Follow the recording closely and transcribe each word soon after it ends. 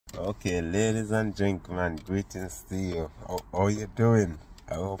Okay, ladies and gentlemen, greetings to you. How you doing?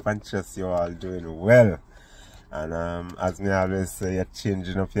 I hope and trust you all doing well. And as me always say, you're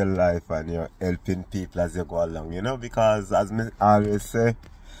changing up your life and you're helping people as you go along, because as me always say,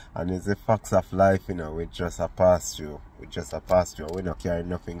 and it's a facts of life, we just a pass through. We just a pass through. We not carry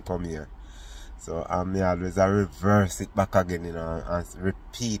nothing come here. So me always I reverse it back again, and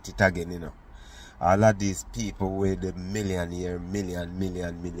repeat it again, All of these people with the millionaire,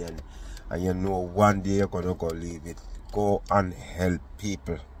 million, and one day you're gonna go leave it. Go and help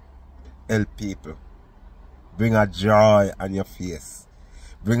people. Help people. Bring a joy on your face.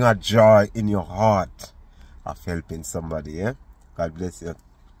 Bring a joy in your heart of helping somebody, yeah? God bless you.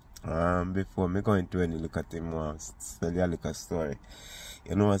 Before me go into any look at him, I'll tell you a little story.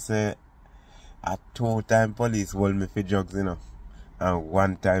 You know what I say? A 2-time police hold me for drugs, and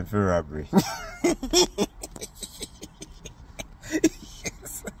 1 time for robbery.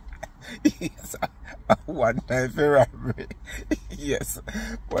 Yes, 1 time for robbery. Yes,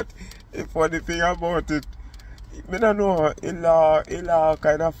 but the funny thing about it, I don't know, it's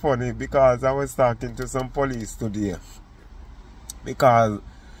kind of funny because I was talking to some police today. Because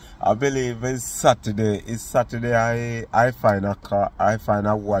I believe it's Saturday. I find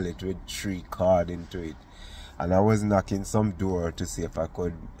a wallet with 3 cards into it. And I was knocking some door to see if I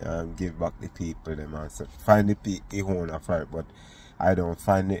could give back the people them answer. Find the owner for it, but I don't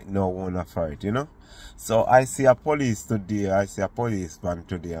find it no owner for it, So I see a police today, policeman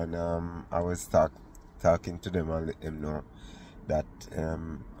today, and I was talking to them and let them know that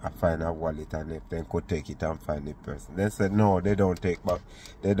I find a wallet, and if they could take it and find the person. They said no, they don't take back,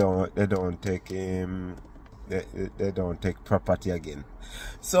 they don't take they don't take property again.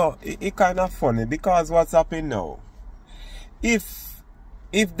 So it kind of funny because what's happening now? If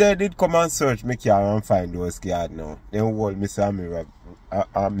they did come and search me car and find those cards now, they will hold me say me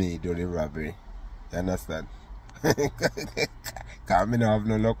do the robbery. You understand? Because I don't have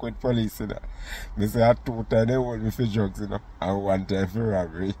no luck with police, Me say at 2 times they hold me for drugs, and 1 time for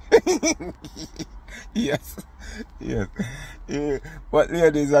robbery. Yes. Yeah. But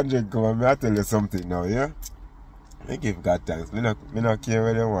ladies and gentlemen, I tell you something now, yeah? I give God thanks. Me not care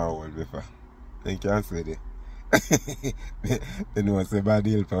where they want to hold me for. They can't say that. They know say by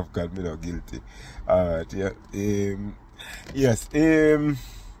the help of God, me not guilty. Alright, yeah. Yes.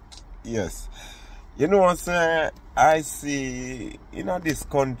 Yes. You know what I'm saying? I see, this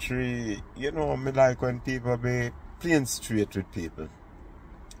country, me like when people be plain straight with people.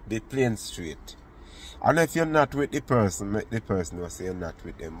 Be plain straight. And if you're not with the person, make the person know say you're not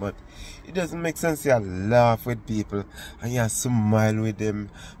with them. But it doesn't make sense you laugh with people and you smile with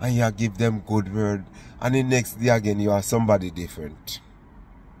them and you give them good word, and the next day again you are somebody different.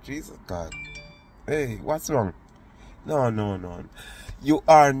 Jesus God. Hey, what's wrong? No. You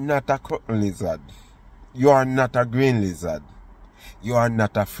are not a cotton lizard. You are not a green lizard. You are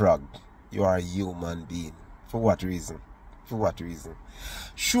not a frog. You are a human being. For what reason? For what reason?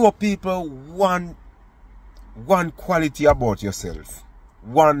 Show people one quality about yourself.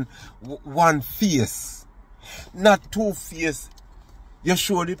 One face. Not 2 faces. You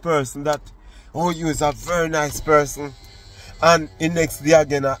show the person that, oh, you is a very nice person, and the next day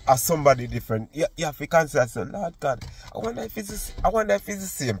again as somebody different. You have to consider, Lord God, I wonder if it's the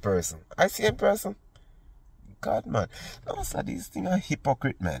same person. I same person. God, man. No, sir, these things are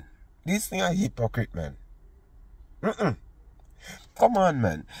hypocrite, man. These things are hypocrite, man. Come on,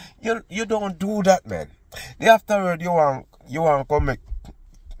 man. You don't do that, man. The afterward, you want to come make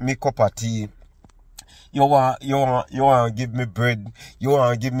me cup of tea. You want to give me bread. You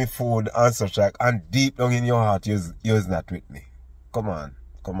want to give me food and such like. And deep down in your heart, you're not with me. Come on.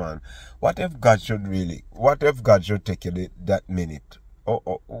 What if God should take you that minute?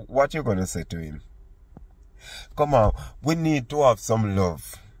 What you gonna say to him? Come on. We need to have some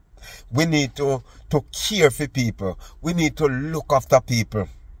love. We need to care for people. We need to look after people.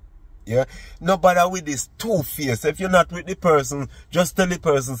 Yeah? Nobody with this 2 face. If you're not with the person, just tell the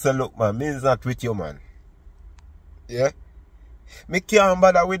person, say, look, man, me is not with you, man. Yeah? Me can't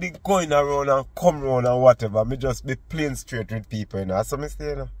bother with it going around and come around and whatever. Me just be plain straight with people, So me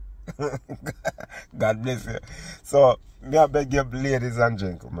say, God bless you. So, me I beg you, ladies and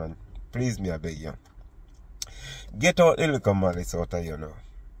gentlemen, please me I beg you. Get out the little malice out of you now.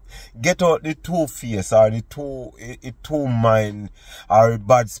 Get out the 2 face or the two mind or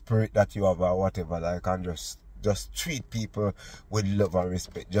bad spirit that you have or whatever, like, and just treat people with love and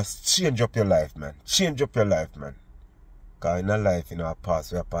respect. Just change up your life, man. Change up your life, man. Because in a life, a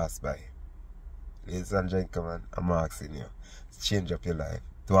pass, we pass by. Ladies and gentlemen, I'm asking you, change up your life.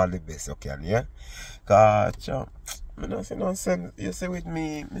 Do all the best you can, yeah? Because, I don't see no sense. You see with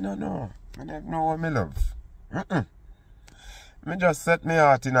me, I don't know. I don't know what me love. Me just set me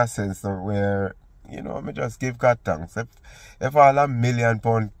heart in a sense of where, you know, me just give God thanks. If all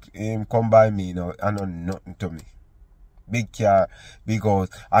 £1,000,000 come by me, you know, I know nothing to me. Big car, big house,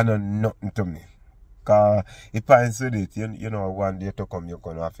 I know nothing to me. Because if I with it, you know, one day to come, you're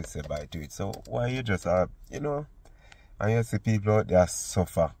going to have to say bye to it. So why you just, you know, and you see people out there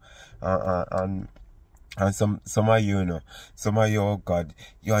suffer. And some of you, you know, some of you, oh God,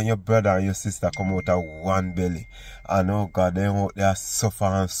 you and your brother and your sister come out of one belly. And oh God, they out there suffer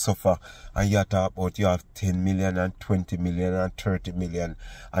and suffer. And you talk about you have 10 million and 20 million and 30 million.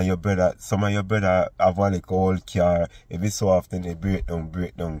 And your brother, some of your brother have like a whole car. Every so often they break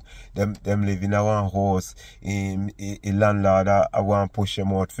down. Them live in a one house. A landlord I want to push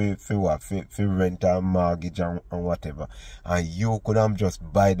them out for what? For rent and mortgage and whatever. And you could have just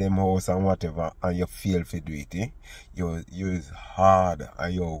buy them house and whatever. And you feel to do it, eh? You is hard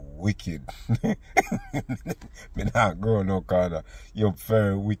and you're wicked. Me not go no corner. You're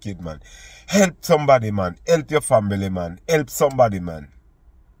very wicked, man. Help somebody, man. Help your family, man. Help somebody, man.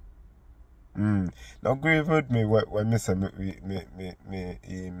 Now grieve with me when me say me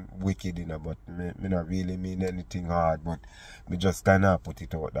wicked, you know, but me not really mean anything hard, but me just kinda put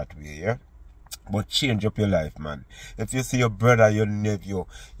it out that way, yeah? But change up your life, man. If you see your brother, your nephew,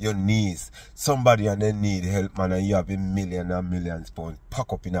 your niece, somebody and they need help, man, and you have £1,000,000 and millions pounds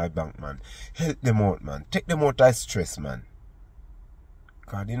pack up in our bank, man. Help them out, man. Take them out of stress, man.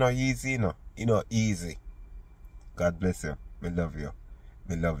 God, you know easy, you know. You know easy. God bless you. Me love you.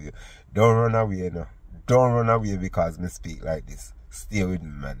 Me love you. Don't run away, you know. Don't run away because me speak like this. Stay with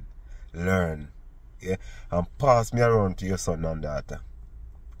me, man. Learn. Yeah? And pass me around to your son and daughter.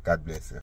 God bless you.